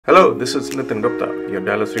Hello, this is Nitin Gupta, your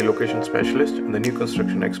Dallas relocation specialist and the new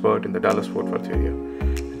construction expert in the Dallas-Fort Worth area.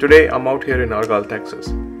 Today, I'm out here in Argyle, Texas,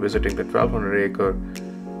 visiting the 1,200-acre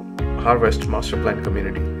Harvest Master Plan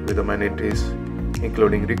community with amenities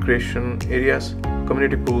including recreation areas,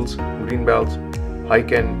 community pools, green belts,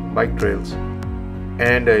 hike and bike trails,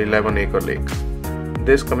 and a 11-acre lake.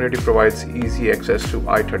 This community provides easy access to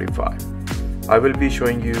I-35. I will be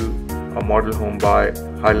showing you a model home by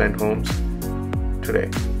Highland Homes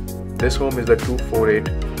today. This home is the 248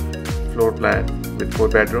 floor plan with 4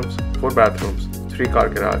 bedrooms, 4 bathrooms, 3-car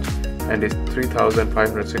garage, and is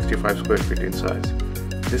 3,565 square feet in size.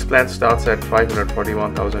 This plan starts at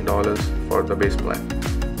 $541,000 for the base plan.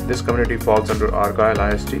 This community falls under Argyle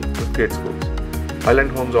ISD with great schools. Highland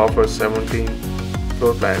Homes offers 17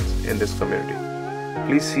 floor plans in this community.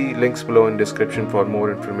 Please see links below in description for more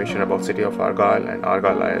information about City of Argyle and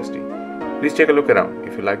Argyle ISD. Please take a look around.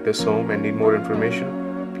 If you like this home and need more information,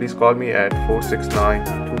 please call me at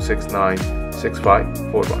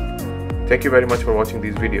 469-269-6541. Thank you very much for watching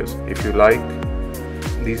these videos. If you like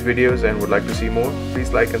these videos and would like to see more,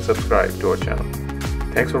 please like and subscribe to our channel.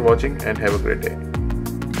 Thanks for watching and have a great day.